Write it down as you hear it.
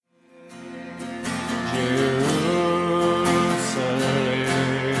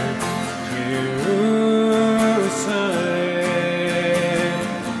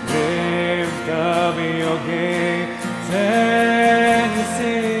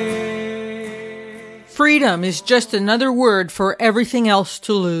Freedom is just another word for everything else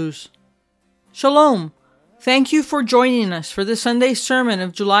to lose. Shalom. Thank you for joining us for the Sunday sermon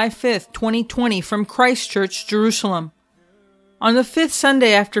of July 5th, 2020 from Christ Church, Jerusalem. On the fifth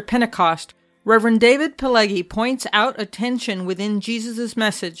Sunday after Pentecost, Reverend David Pileggi points out a tension within Jesus'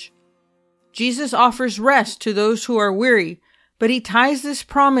 message. Jesus offers rest to those who are weary, but he ties this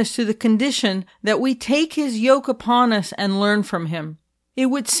promise to the condition that we take his yoke upon us and learn from him.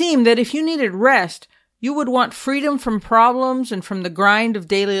 It would seem that if you needed rest, you would want freedom from problems and from the grind of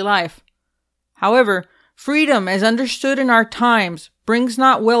daily life. However, freedom, as understood in our times, brings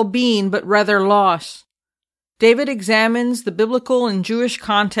not well-being but rather loss. David examines the biblical and Jewish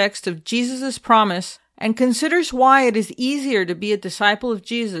context of Jesus' promise and considers why it is easier to be a disciple of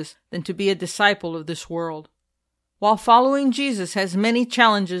Jesus than to be a disciple of this world. While following Jesus has many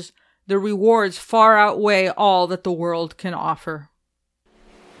challenges, the rewards far outweigh all that the world can offer.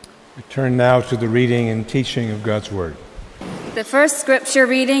 We turn now to the reading and teaching of God's Word. The first scripture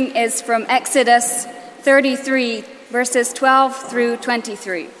reading is from Exodus 33, verses 12 through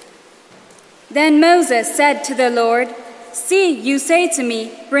 23. Then Moses said to the Lord, "See, you say to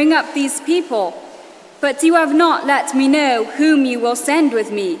me, 'Bring up these people,' but you have not let me know whom you will send with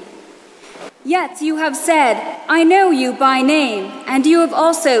me. Yet you have said, 'I know you by name, and you have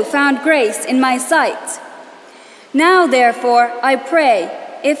also found grace in my sight.' Now therefore, I pray,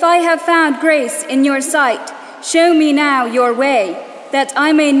 if I have found grace in your sight, show me now your way, that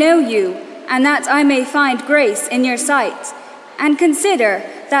I may know you, and that I may find grace in your sight, and consider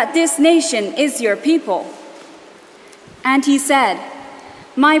that this nation is your people." And he said,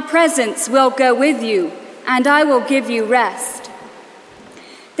 "My presence will go with you, and I will give you rest."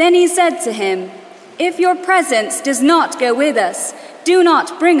 Then he said to him, "If your presence does not go with us, do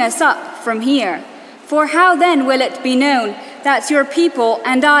not bring us up from here. For how then will it be known that your people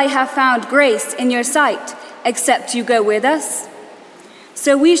and I have found grace in your sight, except you go with us?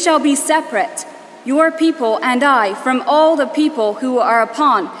 So we shall be separate, your people and I, from all the people who are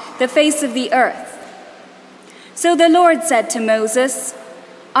upon the face of the earth." So the Lord said to Moses,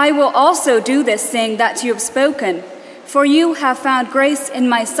 "I will also do this thing that you have spoken, for you have found grace in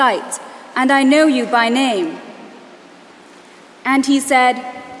my sight, and I know you by name." And he said,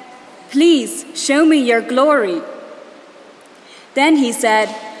 "Please show me your glory." Then he said,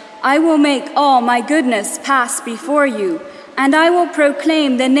 "I will make all my goodness pass before you, and I will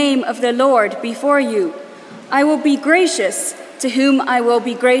proclaim the name of the Lord before you. I will be gracious to whom I will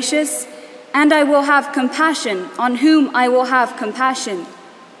be gracious, and I will have compassion on whom I will have compassion."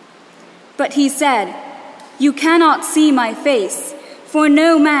 But he said, "You cannot see my face, for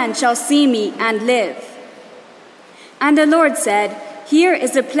no man shall see me and live." And the Lord said, "Here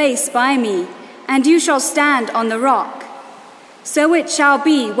is a place by me, and you shall stand on the rock. So it shall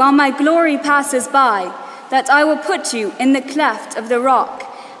be, while my glory passes by, that I will put you in the cleft of the rock,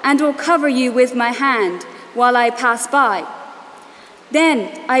 and will cover you with my hand while I pass by. Then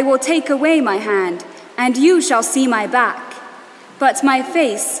I will take away my hand, and you shall see my back, but my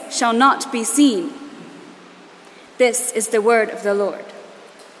face shall not be seen." This is the word of the Lord.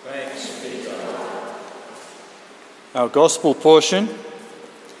 Thanks be to God. Our gospel portion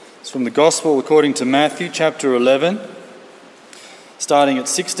is from the Gospel according to Matthew chapter 11, starting at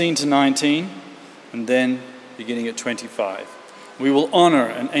 16 to 19, and then beginning at 25. We will honor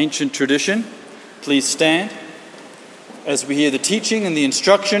an ancient tradition. Please stand as we hear the teaching and the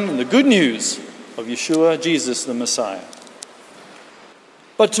instruction and the good news of Yeshua, Jesus the Messiah.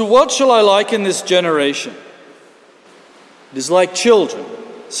 "But to what shall I liken this generation? It is like children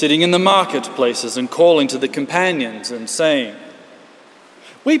sitting in the marketplaces and calling to the companions and saying,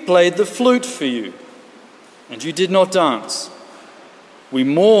 'We played the flute for you, and you did not dance. We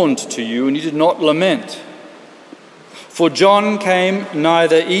mourned to you, and you did not lament. For John came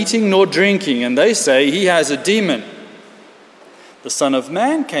neither eating nor drinking, and they say he has a demon. The Son of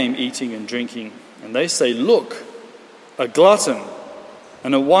Man came eating and drinking, and they say, Look, a glutton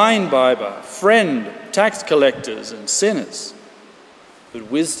and a wine-bibber, friend of tax collectors and sinners. But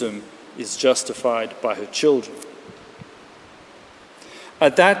wisdom is justified by her children.'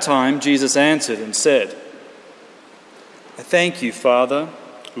 At that time Jesus answered and said, 'I thank you, Father,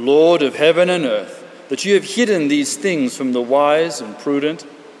 Lord of heaven and earth, that you have hidden these things from the wise and prudent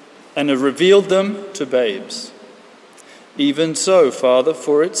and have revealed them to babes. Even so, Father,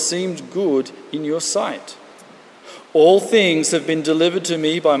 for it seemed good in your sight. All things have been delivered to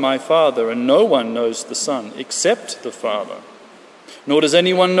me by my Father, and no one knows the Son except the Father. Nor does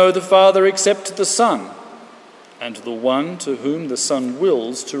anyone know the Father except the Son, and the one to whom the Son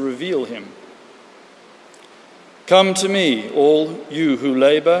wills to reveal him. Come to me, all you who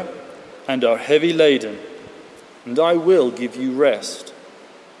labor and are heavy laden, and I will give you rest.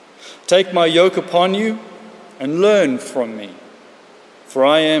 Take my yoke upon you and learn from me, for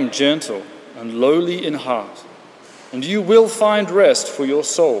I am gentle and lowly in heart, and you will find rest for your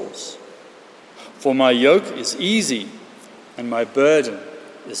souls. For my yoke is easy and my burden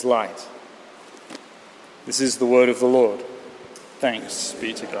is light. This is the word of the Lord. Thanks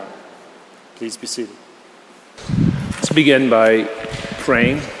be to God. Please be seated. Let's begin by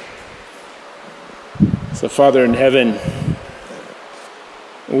praying. So, Father in heaven,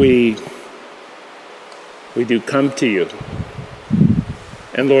 we do come to you.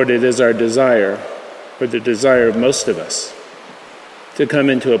 And Lord, it is our desire, or the desire of most of us, to come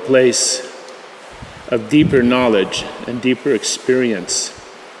into a place of deeper knowledge and deeper experience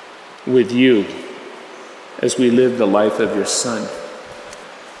with you as we live the life of your Son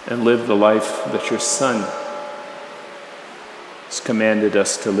and live the life that your Son has commanded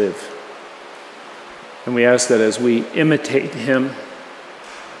us to live. And we ask that as we imitate him,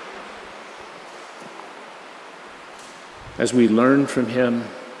 as we learn from him,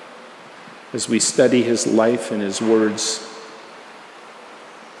 as we study his life and his words,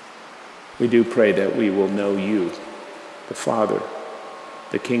 we do pray that we will know you, the Father,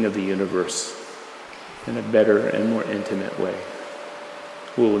 the King of the universe, in a better and more intimate way.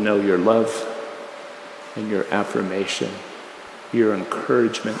 We will know your love and your affirmation, your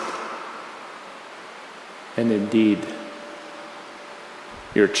encouragement, and indeed,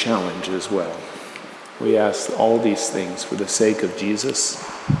 your challenge as well. We ask all these things for the sake of Jesus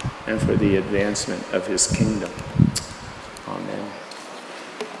and for the advancement of his kingdom. Amen.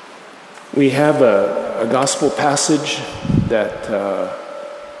 We have a gospel passage that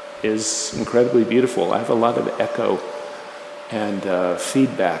is incredibly beautiful. I have a lot of echo and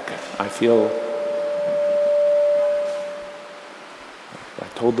feedback. I feel, I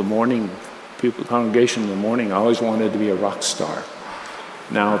told the congregation in the morning, I always wanted to be a rock star.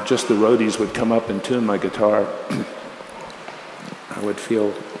 Now, if just the roadies would come up and tune my guitar, I would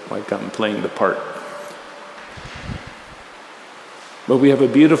feel like I'm playing the part. But we have a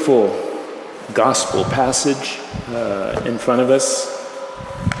beautiful gospel passage in front of us.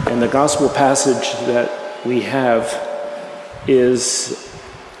 And the gospel passage that we have is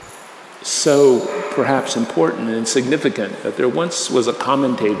so perhaps important and significant that there once was a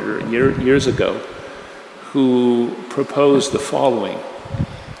commentator years ago who proposed the following.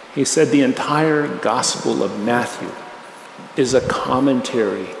 He said the entire Gospel of Matthew is a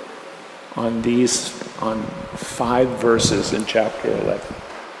commentary on 5 verses in chapter 11.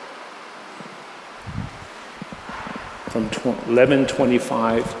 From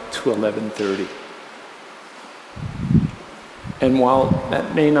 11:25 to 11:30. And while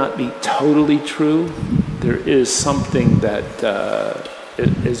that may not be totally true, there is something that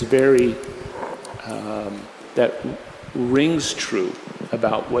is very, that rings true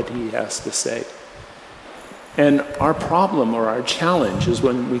about what he has to say. And our problem or our challenge is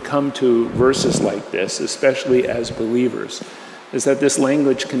when we come to verses like this, especially as believers, is that this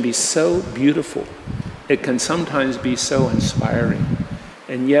language can be so beautiful. It can sometimes be so inspiring.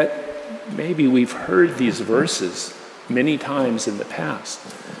 And yet, maybe we've heard these verses many times in the past,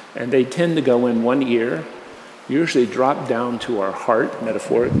 and they tend to go in one ear, usually drop down to our heart,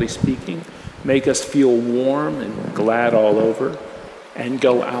 metaphorically speaking, make us feel warm and glad all over, and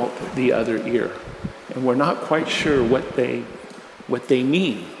go out the other ear. And we're not quite sure what they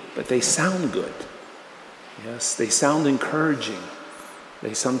mean, but they sound good. Yes, they sound encouraging.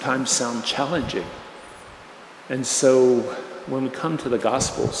 They sometimes sound challenging. And so when we come to the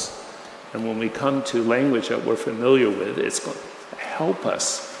Gospels, and when we come to language that we're familiar with, it's going to help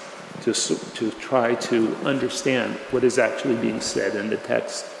us to try to understand what is actually being said in the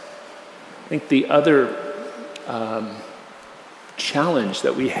text. I think the other challenge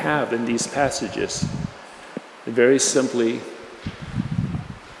that we have in these passages, very simply,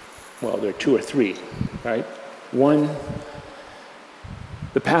 well, there are 2 or 3, right? One,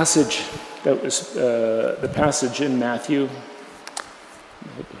 the passage that was the passage in Matthew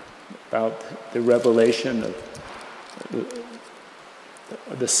about the revelation of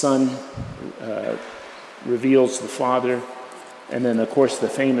the Son reveals the Father, and then of course the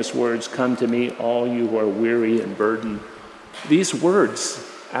famous words, "Come to me, all you who are weary and burdened." These words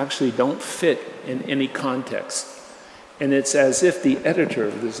actually don't fit in any context, and it's as if the editor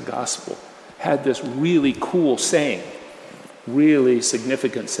of this gospel had this really cool saying, really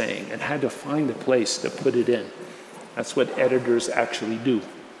significant saying, and had to find a place to put it in. That's what editors actually do,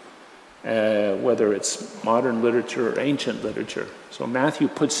 whether it's modern literature or ancient literature. So Matthew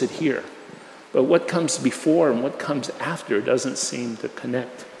puts it here. But what comes before and what comes after doesn't seem to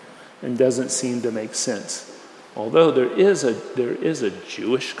connect and doesn't seem to make sense. Although there is a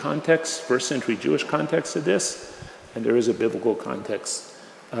Jewish context, first century Jewish context to this, and there is a biblical context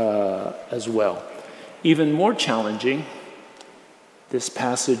as well. Even more challenging, this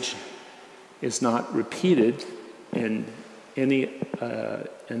passage is not repeated in the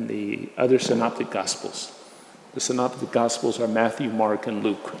other synoptic gospels. The synoptic gospels are Matthew, Mark, and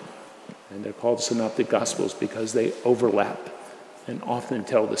Luke. And they're called synoptic gospels because they overlap and often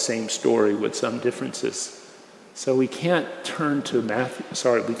tell the same story with some differences. So we can't turn to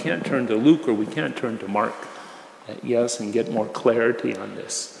we can't turn to Luke, or we can't turn to Mark, and get more clarity on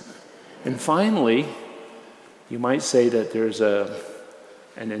this. And finally, you might say that there's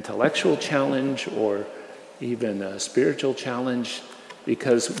an intellectual challenge or even a spiritual challenge,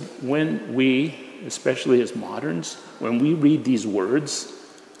 because when we, especially as moderns, when we read these words,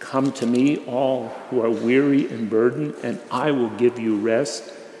 "Come to me, all who are weary and burdened, and I will give you rest.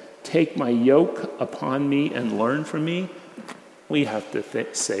 Take my yoke upon me and learn from me," we have to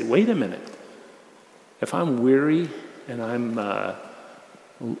say, wait a minute. If I'm weary and I'm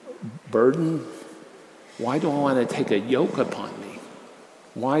burdened, why do I want to take a yoke upon me?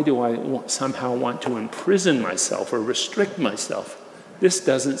 Why do I somehow want to imprison myself or restrict myself? This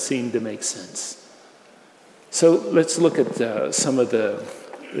doesn't seem to make sense. So let's look at some of the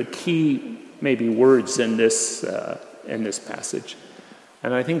key maybe words in this passage.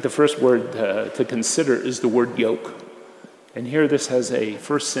 And I think the first word to consider is the word yoke. And here this has a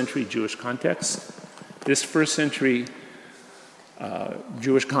first century Jewish context. This first century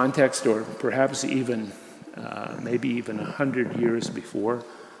Jewish context, or perhaps even maybe even 100 years before,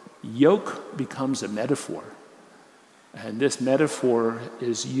 yoke becomes a metaphor. And this metaphor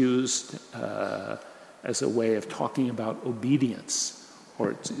is used as a way of talking about obedience,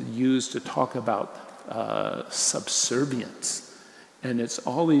 or it's used to talk about subservience. And it's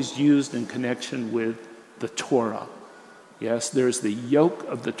always used in connection with the Torah. Yes, there's the yoke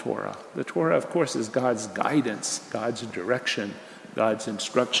of the Torah. The Torah, of course, is God's guidance, God's direction, God's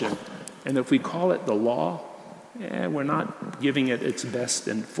instruction. And if we call it the law, we're not giving it its best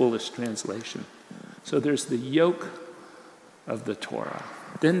and fullest translation. So there's the yoke of the Torah.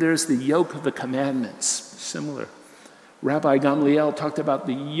 Then there's the yoke of the commandments, similar. Rabbi Gamliel talked about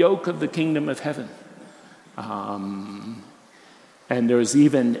the yoke of the kingdom of heaven. And there's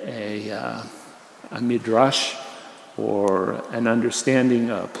even a midrash, or an understanding,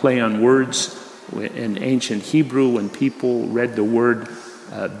 a play on words. In ancient Hebrew, when people read the word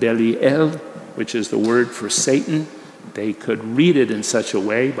Belial, which is the word for Satan, they could read it in such a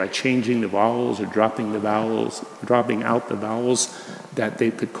way by changing the vowels or dropping out the vowels, that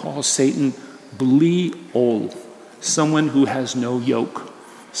they could call Satan Belial, someone who has no yoke,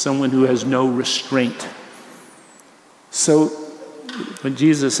 someone who has no restraint. So when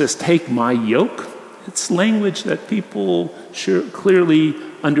Jesus says, "Take my yoke," it's language that people clearly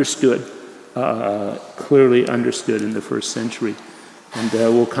understood in the first century. And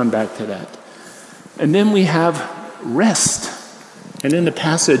we'll come back to that. And then we have rest. And in the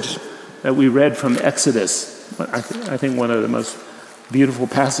passage that we read from Exodus, I think one of the most beautiful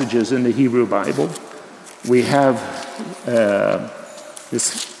passages in the Hebrew Bible, we have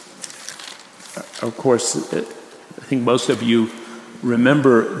this, of course, I think most of you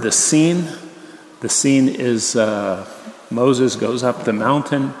remember the scene. The scene is Moses goes up the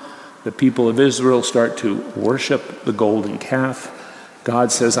mountain. The people of Israel start to worship the golden calf.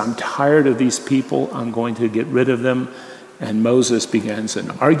 God says, "I'm tired of these people. I'm going to get rid of them." And Moses begins an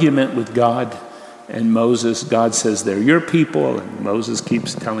argument with God. And God says, "They're your people." And Moses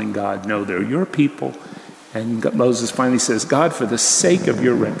keeps telling God, "No, they're your people." And Moses finally says, "God, for the sake of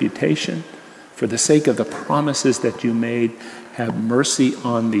your reputation, for the sake of the promises that you made, have mercy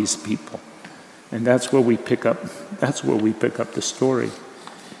on these people." And that's where we pick up the story.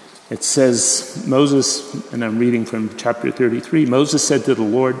 It says, Moses, and I'm reading from chapter 33, Moses said to the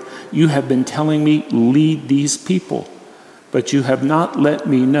Lord, "You have been telling me, lead these people, but you have not let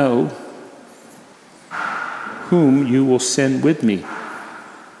me know whom you will send with me.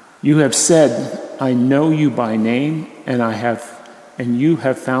 You have said, I know you by name, and you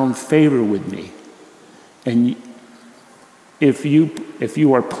have found favor with me. And if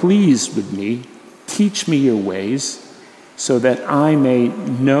you are pleased with me, teach me your ways, so that I may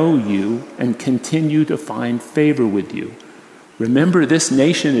know you and continue to find favor with you. Remember, this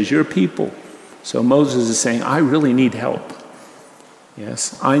nation is your people." So Moses is saying, I really need help.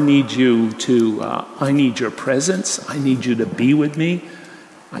 Yes, I need you I need your presence. I need you to be with me.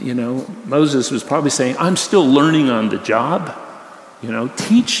 Moses was probably saying, I'm still learning on the job.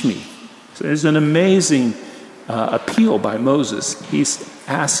 Teach me. So there's an amazing appeal by Moses. He's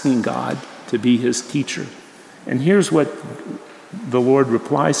asking God to be his teacher. And here's what the Lord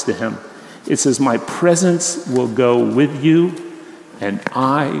replies to him. It says, my presence will go with you, and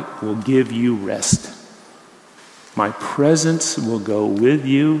I will give you rest. My presence will go with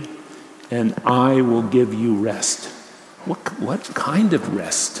you, and I will give you rest. What kind of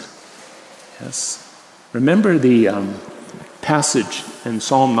rest? Yes. Remember the passage in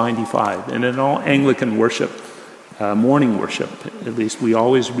Psalm 95, and in all Anglican worship, morning worship, at least, we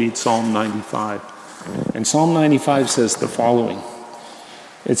always read Psalm 95. And Psalm 95 says the following.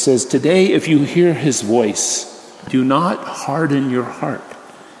 It says, today if you hear his voice, do not harden your heart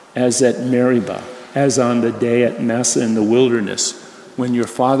as at Meribah, as on the day at Massah in the wilderness, when your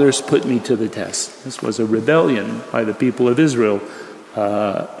fathers put me to the test. This was a rebellion by the people of Israel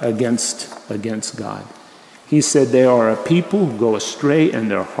against God. He said, they are a people who go astray in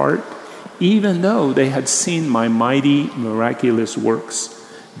their heart, even though they had seen my mighty, miraculous works.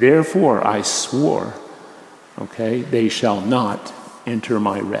 Therefore I swore, they shall not enter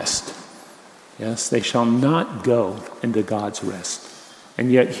my rest. Yes, they shall not go into God's rest. And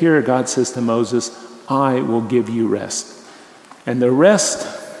yet here God says to Moses, I will give you rest. And the rest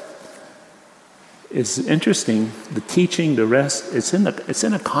is interesting. The teaching, the rest, it's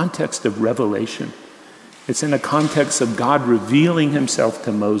in a context of revelation. It's in a context of God revealing himself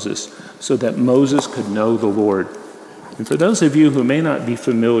to Moses so that Moses could know the Lord. And for those of you who may not be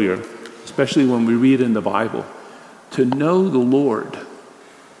familiar, especially when we read in the Bible, to know the Lord,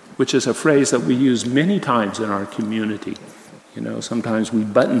 which is a phrase that we use many times in our community. Sometimes we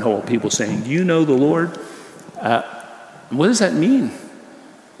buttonhole people saying, do you know the Lord? What does that mean?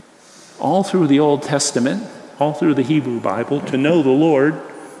 All through the Old Testament, all through the Hebrew Bible, to know the Lord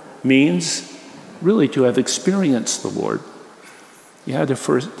means really to have experienced the Lord. You had to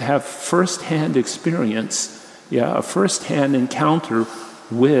have first-hand experience, a first-hand encounter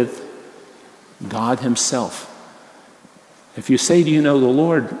with God himself. If you say, do you know the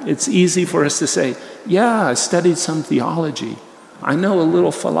Lord? It's easy for us to say, yeah, I studied some theology. I know a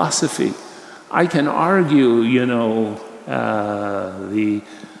little philosophy. I can argue, I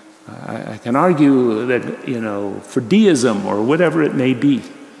can argue that, for deism or whatever it may be.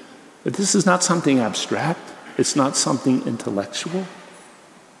 But this is not something abstract. It's not something intellectual.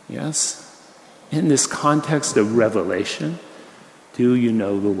 Yes? In this context of revelation, do you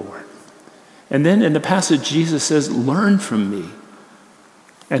know the Lord? And then in the passage, Jesus says, learn from me.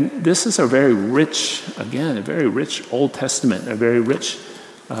 And this is a very rich Old Testament, a very rich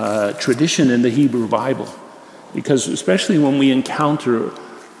tradition in the Hebrew Bible. Because especially when we encounter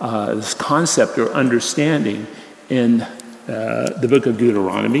this concept or understanding in the book of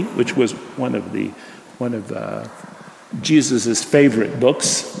Deuteronomy, which was one of Jesus' favorite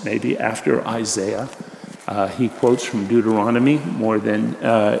books, maybe after Isaiah. He quotes from Deuteronomy more than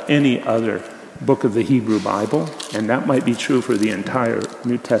any other book of the Hebrew Bible, and that might be true for the entire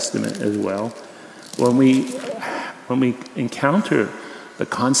New Testament as well. When we encounter the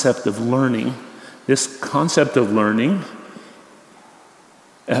concept of learning, this concept of learning,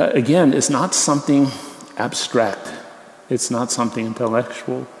 again, is not something abstract. It's not something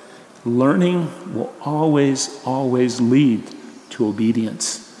intellectual. Learning will always lead to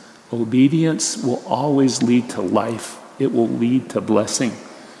obedience. Obedience will always lead to life. It will lead to blessing.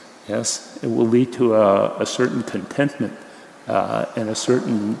 Yes, it will lead to a certain contentment and a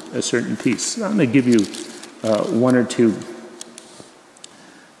certain peace. I'm going to give you one or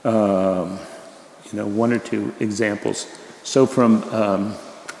two examples. So from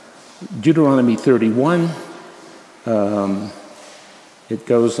Deuteronomy 31, it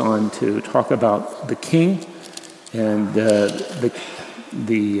goes on to talk about the king and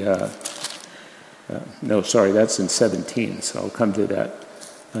that's in 17. So I'll come to that.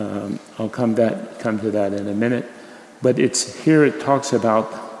 I'll come to that in a minute. But it talks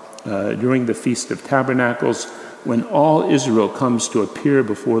about during the Feast of Tabernacles, when all Israel comes to appear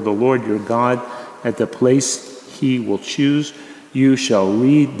before the Lord your God at the place he will choose, you shall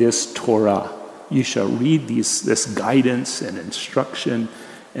read this Torah. You shall read this guidance and instruction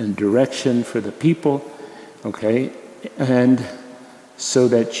and direction for the people, and so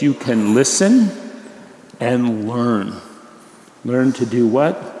that you can listen and learn. Learn to do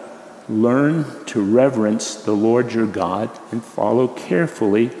what? Learn to reverence the Lord your God and follow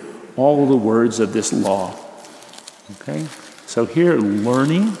carefully all the words of this law. So here,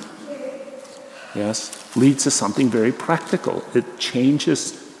 learning, leads to something very practical. It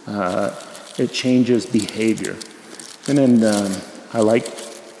changes behavior. And then I like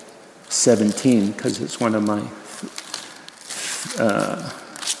 17 because it's one of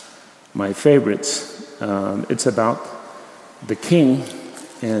my favorites. It's about the king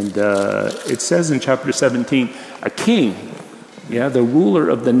And it says in chapter 17, a king, the ruler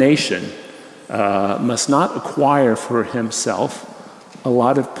of the nation, must not acquire for himself a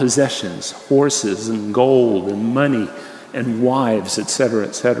lot of possessions, horses and gold and money and wives, etc.,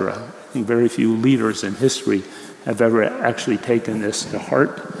 etc. I think very few leaders in history have ever actually taken this to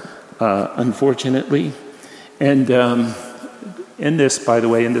heart, unfortunately. And in this, by the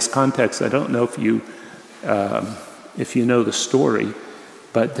way, in this context, I don't know if you know the story,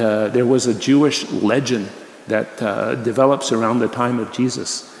 but there was a Jewish legend that develops around the time of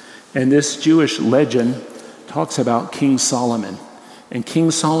Jesus. And this Jewish legend talks about King Solomon. And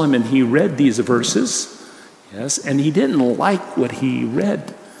King Solomon, he read these verses, and he didn't like what he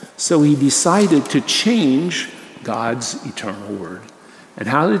read. So he decided to change God's eternal word. And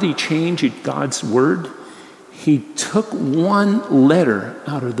how did he change God's word? He took one letter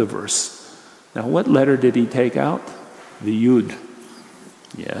out of the verse. Now, what letter did he take out? The Yud.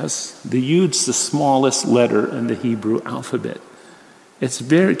 Yes, the Yud's the smallest letter in the Hebrew alphabet.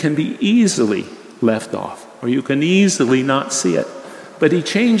 It can be easily left off, or you can easily not see it. But he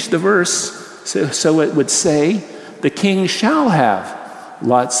changed the verse so it would say, the king shall have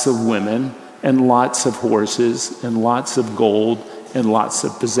lots of women and lots of horses and lots of gold and lots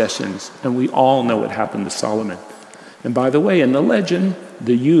of possessions. And we all know what happened to Solomon. And by the way, in the legend,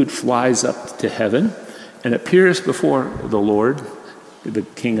 the Yud flies up to heaven and appears before the Lord, the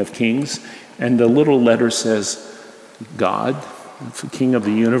King of Kings, and the little letter says, God, the King of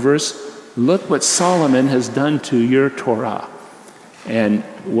the universe, look what Solomon has done to your Torah. And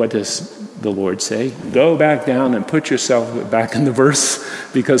what does the Lord say? Go back down and put yourself back in the verse,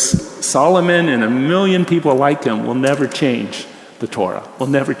 because Solomon and a million people like him will never change the Torah, will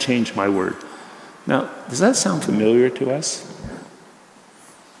never change my word. Now, does that sound familiar to us?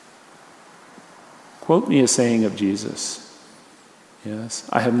 Quote me a saying of Jesus. Yes,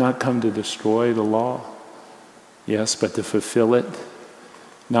 I have not come to destroy the law. Yes, but to fulfill it.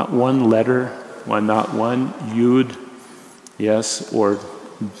 Not one letter, not one Yud, yes, or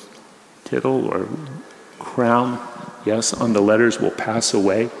tittle or crown, yes, on the letters will pass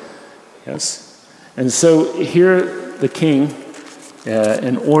away. Yes. And so here the king,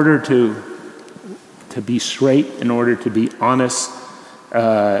 in order to be straight, in order to be honest,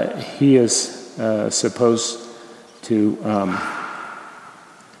 he is supposed to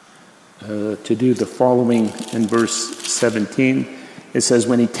do the following in verse 17. It says,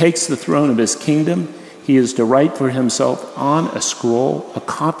 when he takes the throne of his kingdom, he is to write for himself on a scroll a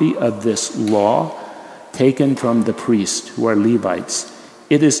copy of this law taken from the priests who are Levites.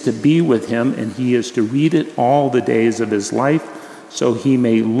 It is to be with him, and he is to read it all the days of his life, so he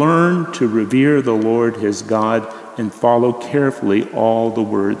may learn to revere the Lord his God and follow carefully all the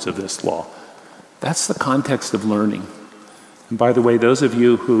words of this law. That's the context of learning. And by the way, those of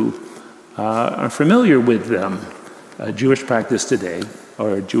you who are familiar with Jewish practice today,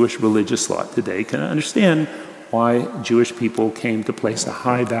 or Jewish religious thought today, can understand why Jewish people came to place a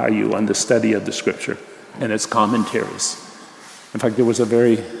high value on the study of the Scripture and its commentaries. In fact, there was a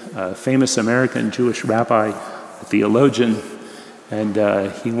very famous American Jewish rabbi, a theologian, and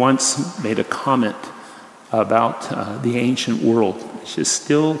he once made a comment about the ancient world, which is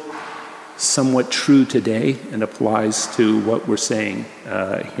still somewhat true today and applies to what we're saying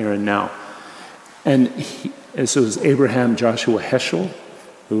here and now. And this was Abraham Joshua Heschel,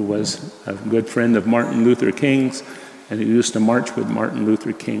 who was a good friend of Martin Luther King's, and who used to march with Martin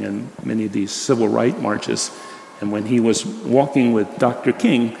Luther King in many of these civil rights marches. And when he was walking with Dr.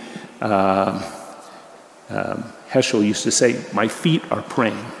 King, Heschel used to say, my feet are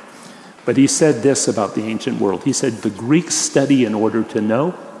praying. But he said this about the ancient world. He said, the Greeks study in order to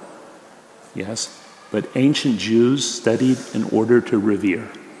know, yes, but ancient Jews studied in order to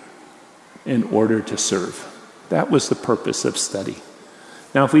revere, in order to serve. That was the purpose of study.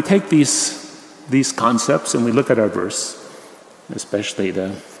 Now, if we take these concepts and we look at our verse, especially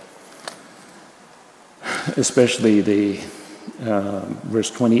the verse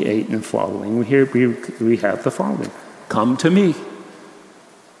 28 and following, we have the following: "Come to me."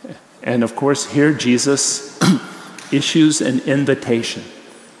 And of course, here Jesus issues an invitation.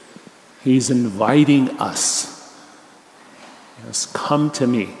 He's inviting us. Yes, come to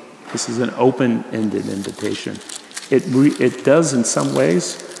me. This is an open-ended invitation. It does in some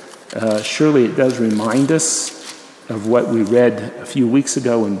ways, surely it does remind us of what we read a few weeks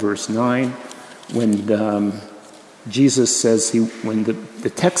ago in verse 9, when Jesus says, when the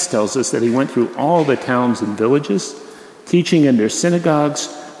text tells us that he went through all the towns and villages, teaching in their synagogues,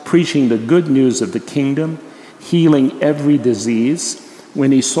 preaching the good news of the kingdom, healing every disease.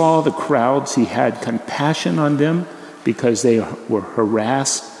 When he saw the crowds, he had compassion on them because they were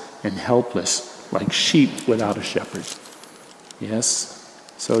harassed and helpless, like sheep without a shepherd. Yes?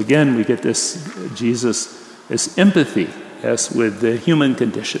 So again, we get this empathy, yes, with the human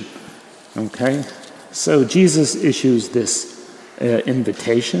condition. Okay? So Jesus issues this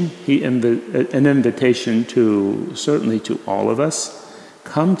invitation, an invitation certainly to all of us.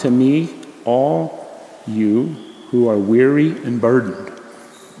 Come to me, all you who are weary and burdened.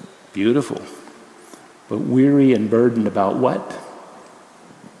 Beautiful. But weary and burdened about what?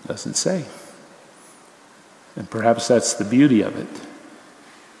 Doesn't say. And perhaps that's the beauty of it.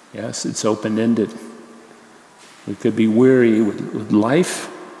 Yes, it's open-ended. We could be weary with life.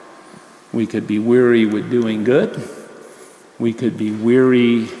 We could be weary with doing good. We could be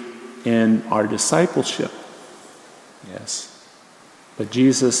weary in our discipleship. Yes. But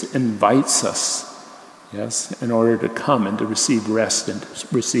Jesus invites us, yes, in order to come and to receive rest and to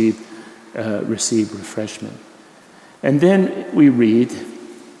receive refreshment. And then we read,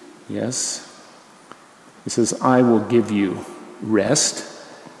 yes, it says, I will give you rest.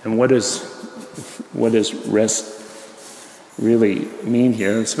 And what does rest really mean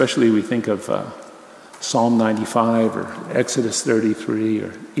here? Especially we think of Psalm 95 or Exodus 33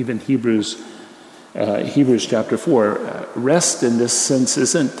 or even Hebrews chapter 4. Rest in this sense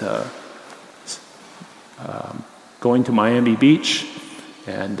isn't going to Miami Beach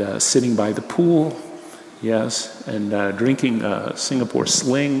and sitting by the pool, yes, and drinking Singapore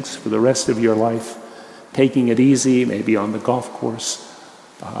slings for the rest of your life, taking it easy, maybe on the golf course,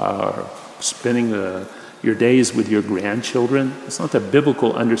 spending your days with your grandchildren. It's not the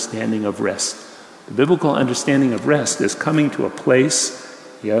biblical understanding of rest. The biblical understanding of rest is coming to a place,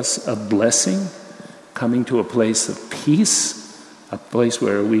 yes, of blessing, coming to a place of peace, a place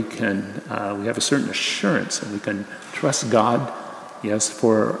where we have a certain assurance and we can trust God, yes,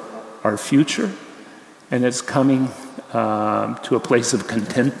 for our future. And it's coming to a place of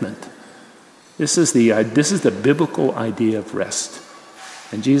contentment. This is the biblical idea of rest.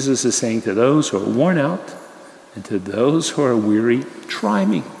 And Jesus is saying to those who are worn out and to those who are weary, try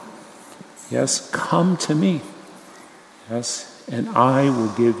me. Yes, come to me. Yes, and I will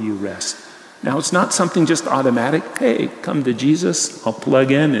give you rest. Now, it's not something just automatic. Hey, come to Jesus, I'll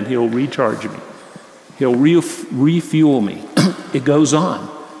plug in and he'll recharge me. He'll refuel me. It goes on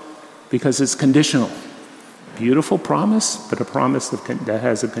because it's conditional. Beautiful promise, but a promise that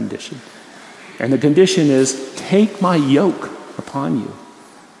has a condition. And the condition is, take my yoke upon you.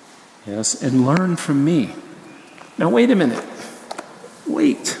 Yes, and learn from me. Now, wait a minute.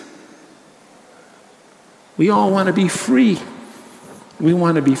 Wait. We all want to be free. We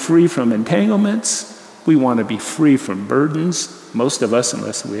want to be free from entanglements. We want to be free from burdens. Most of us,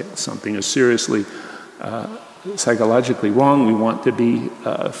 unless something is seriously psychologically wrong, we want to be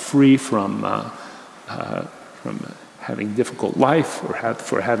free from having difficult life or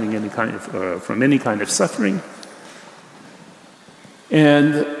from any kind of suffering.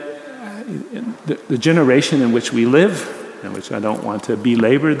 And the generation in which we live, in which I don't want to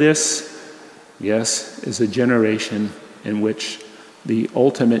belabor this, yes, is a generation in which the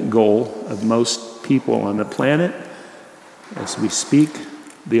ultimate goal of most people on the planet, as we speak,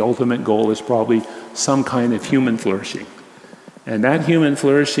 the ultimate goal is probably some kind of human flourishing. And that human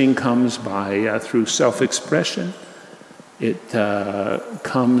flourishing comes through self-expression. It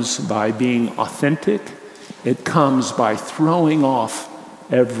comes by being authentic. It comes by throwing off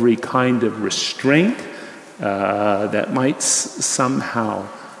every kind of restraint that might somehow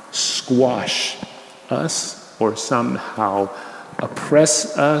squash us or somehow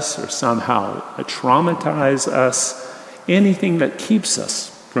oppress us or somehow traumatize us. Anything that keeps us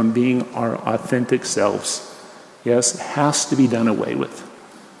from being our authentic selves, yes, has to be done away with.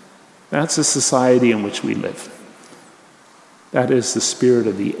 That's the society in which we live. That is the spirit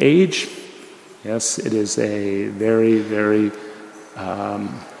of the age. Yes, it is a very, very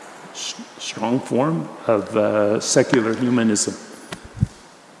strong form of secular humanism.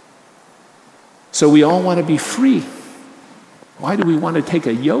 So we all want to be free. Why do we want to take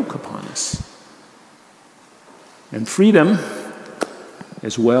a yoke upon us? And freedom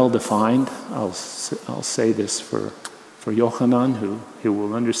is well defined. I'll say this for Yochanan, who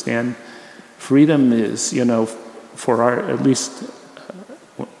will understand. Freedom is, for at least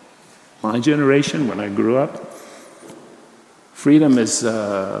my generation, when I grew up, freedom is,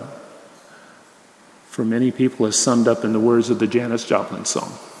 for many people, is summed up in the words of the Janis Joplin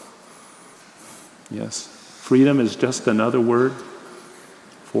song. Yes, freedom is just another word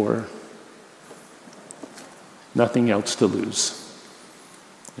for nothing else to lose.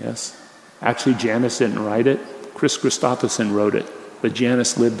 Yes, actually Janis didn't write it. Chris Christopherson wrote it, but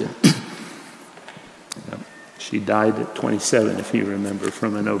Janis lived it. She died at 27, if you remember,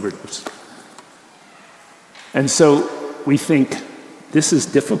 from an overdose. And so we think, this is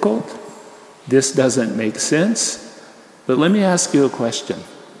difficult, this doesn't make sense, but let me ask you a question,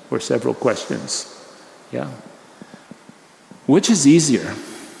 or several questions. Yeah. Which is easier?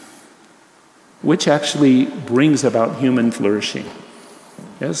 Which actually brings about human flourishing?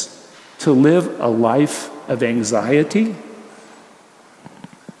 Yes? To live a life of anxiety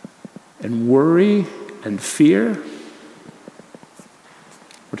and worry and fear,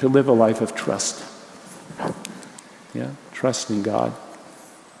 or to live a life of trust? Yeah, trust in God.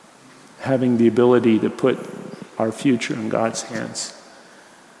 Having the ability to put our future in God's hands.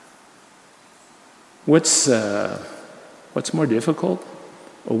 What's more difficult?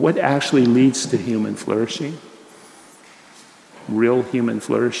 Or what actually leads to human flourishing? Real human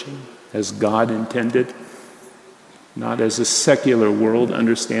flourishing, as God intended, not as a secular world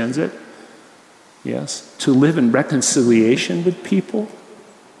understands it. Yes, to live in reconciliation with people,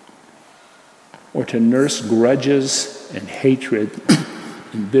 or to nurse grudges and hatred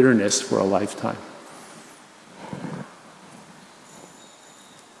and bitterness for a lifetime.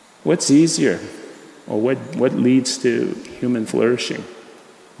 What's easier, or what leads to human flourishing,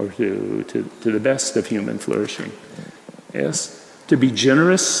 or to the best of human flourishing? Yes, to be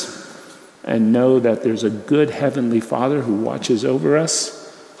generous and know that there's a good heavenly Father who watches over us,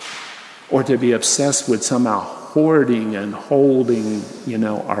 or to be obsessed with somehow hoarding and holding,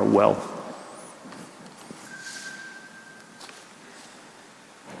 our wealth.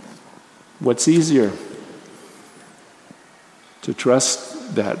 What's easier? To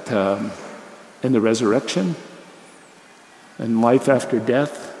trust that in the resurrection and life after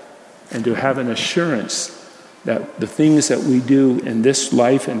death, and to have an assurance that the things that we do in this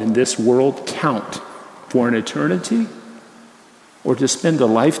life and in this world count for an eternity, or to spend a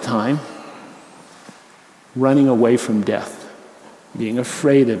lifetime running away from death, being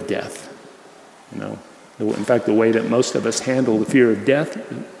afraid of death. In fact, the way that most of us handle the fear of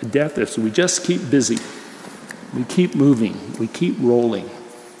death is we just keep busy. We keep moving. We keep rolling.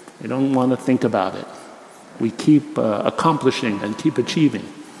 We don't want to think about it. We keep accomplishing and keep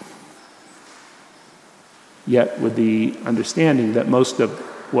achieving. Yet with the understanding that most of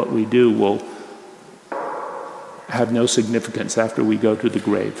what we do will have no significance after we go to the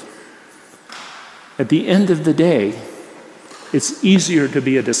grave. At the end of the day, it's easier to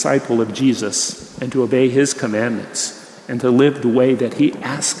be a disciple of Jesus and to obey his commandments and to live the way that he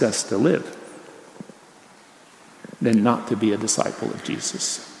asks us to live than not to be a disciple of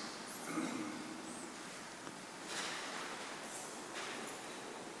Jesus.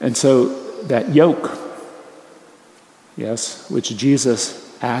 And so that yoke, yes, which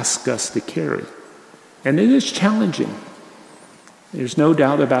Jesus asks us to carry, and it is challenging. There's no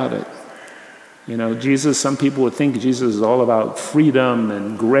doubt about it. Jesus, some people would think Jesus is all about freedom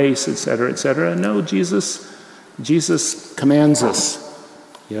and grace, etc., etc. No, Jesus commands us,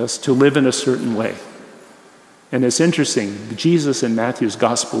 yes, to live in a certain way. And it's interesting, Jesus in Matthew's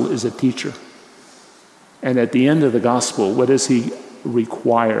gospel is a teacher. And at the end of the gospel, what does he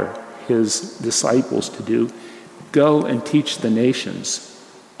require his disciples to do? Go and teach the nations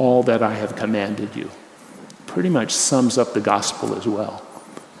all that I have commanded you. Pretty much sums up the gospel as well.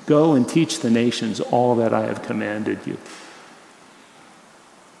 Go and teach the nations all that I have commanded you.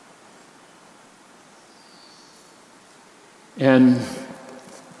 And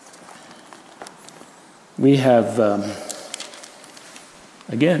we have,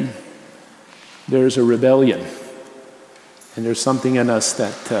 again, there's a rebellion. And there's something in us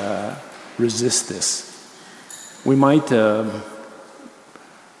that resists this. We might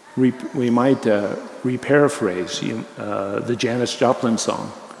re-paraphrase the Janis Joplin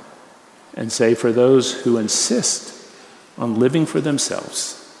song and say, for those who insist on living for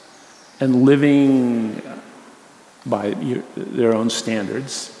themselves and living by their own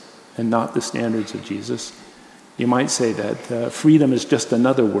standards and not the standards of Jesus, you might say that freedom is just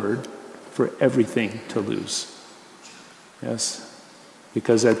another word for everything to lose. Yes,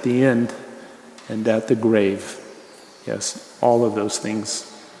 because at the end and at the grave, yes, all of those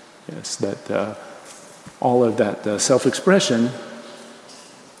things, yes, that all of that self-expression,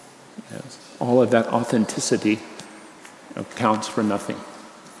 yes, all of that authenticity counts for nothing.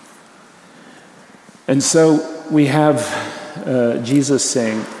 And so we have Jesus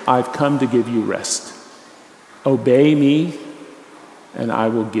saying, I've come to give you rest. Obey me, and I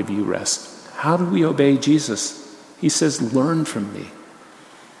will give you rest. How do we obey Jesus? He says, learn from me.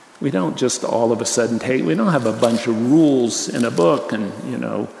 We don't just all of a sudden we don't have a bunch of rules in a book and,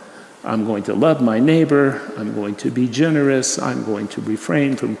 I'm going to love my neighbor, I'm going to be generous, I'm going to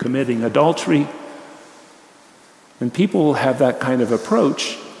refrain from committing adultery. When people have that kind of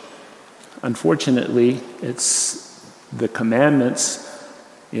approach, unfortunately, it's the commandments,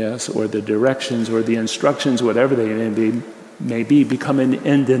 yes, or the directions or the instructions, whatever they may be, become an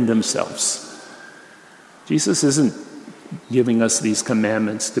end in themselves. Jesus isn't giving us these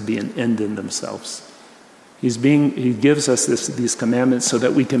commandments to be an end in themselves. He gives us these commandments so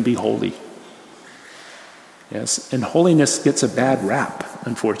that we can be holy. Yes, and holiness gets a bad rap,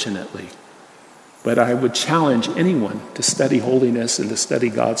 unfortunately. But I would challenge anyone to study holiness and to study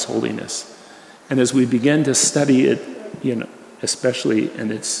God's holiness. And as we begin to study it, especially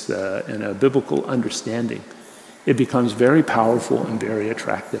in a biblical understanding, it becomes very powerful and very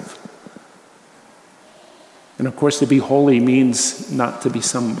attractive. And of course, to be holy means not to be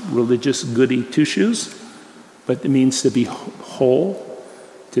some religious goody two-shoes, but it means to be whole,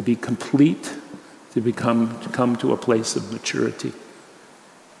 to be complete, to come to a place of maturity.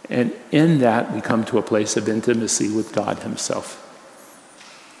 And in that, we come to a place of intimacy with God himself.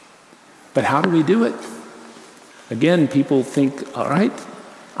 But how do we do it? Again, people think, all right,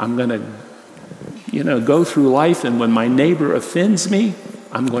 I'm going to, go through life, and when my neighbor offends me,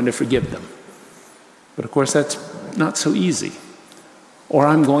 I'm going to forgive them. But of course, that's not so easy. Or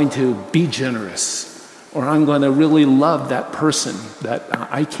I'm going to be generous. Or I'm going to really love that person that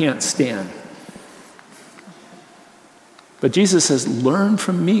I can't stand. But Jesus says, learn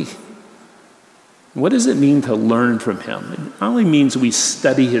from me. What does it mean to learn from him? It not only means we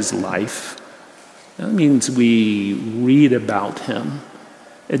study his life. It means we read about him.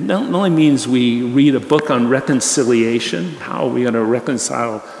 It not only means we read a book on reconciliation, how are we going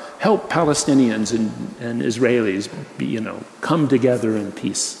to help Palestinians and Israelis come together in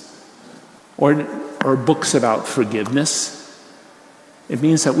peace. Or books about forgiveness. It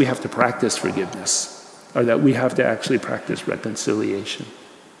means that we have to practice forgiveness, or that we have to actually practice reconciliation.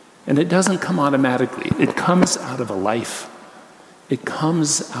 And it doesn't come automatically. It comes out of a life. It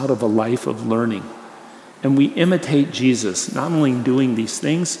comes out of a life of learning. And we imitate Jesus, not only in doing these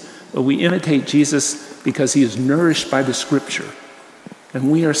things, but we imitate Jesus because he is nourished by the Scripture. And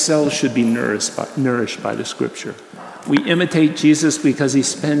we ourselves should be nourished by the Scripture. We imitate Jesus because he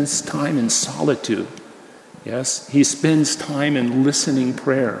spends time in solitude. Yes, he spends time in listening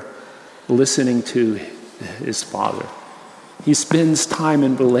prayer, listening to his Father. He spends time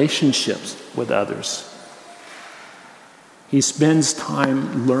in relationships with others. He spends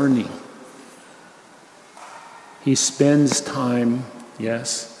time learning. He spends time,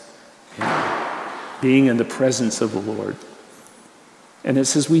 being in the presence of the Lord. And it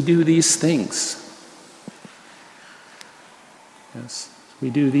says we do these things. Yes,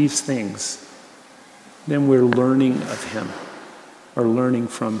 we do these things. Then we're learning of him, or learning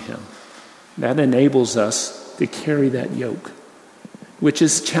from him. That enables us to carry that yoke, which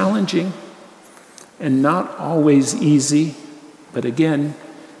is challenging and not always easy, but again,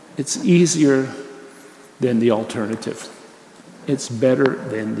 it's easier than the alternative. It's better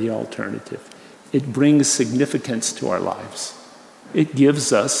than the alternative. It brings significance to our lives. It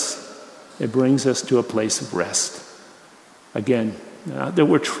brings us to a place of rest. Again, not that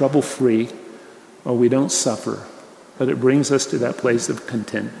we're trouble-free or we don't suffer, but it brings us to that place of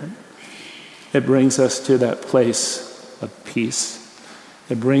contentment. It brings us to that place of peace.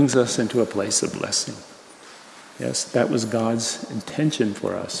 It brings us into a place of blessing. Yes, that was God's intention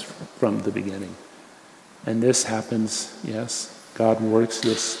for us from the beginning. And this happens, God works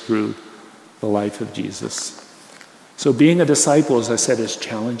this through the life of Jesus. So being a disciple, as I said, is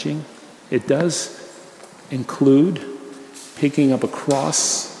challenging. It does include picking up a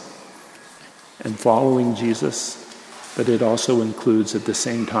cross and following Jesus, but it also includes at the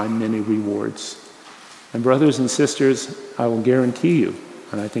same time many rewards. And brothers and sisters, I will guarantee you,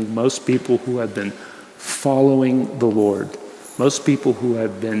 and I think most people who have been following the Lord, most people who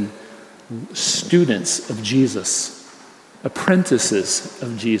have been students of Jesus, apprentices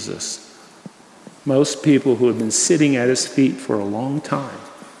of Jesus, most people who have been sitting at his feet for a long time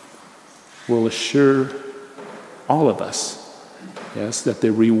will assure all of us, that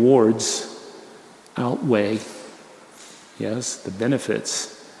the rewards outweigh, the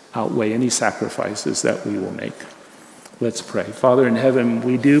benefits outweigh any sacrifices that we will make. Let's pray. Father in heaven,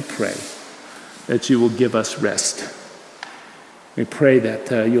 we do pray that you will give us rest. We pray that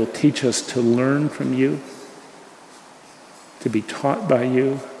you'll teach us to learn from you, to be taught by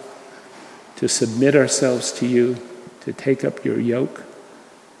you, to submit ourselves to you, to take up your yoke,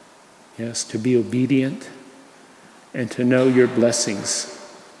 to be obedient, and to know your blessings,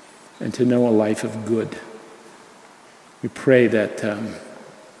 and to know a life of good. We pray that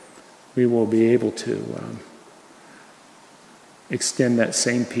we will be able to extend that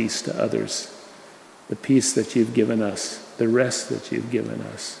same peace to others the peace that you've given us, the rest that you've given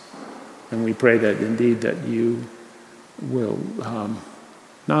us. And we pray that indeed that you will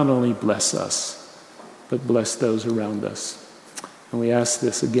not only bless us, but bless those around us. And we ask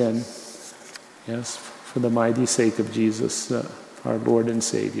this again, yes, for the mighty sake of Jesus, our Lord and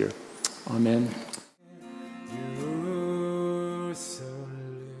Savior. Amen.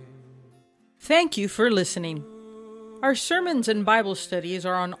 Thank you for listening. Our sermons and Bible studies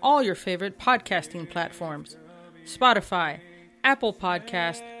are on all your favorite podcasting platforms: Spotify, Apple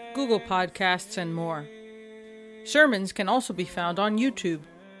Podcast, Google Podcasts, and more. Sermons can also be found on YouTube.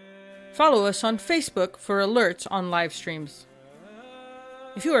 Follow us on Facebook for alerts on live streams.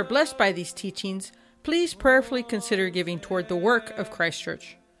 If you are blessed by these teachings, please prayerfully consider giving toward the work of Christ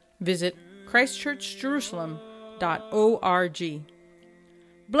Church. Visit christchurchjerusalem.org.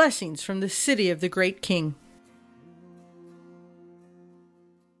 Blessings from the city of the great King.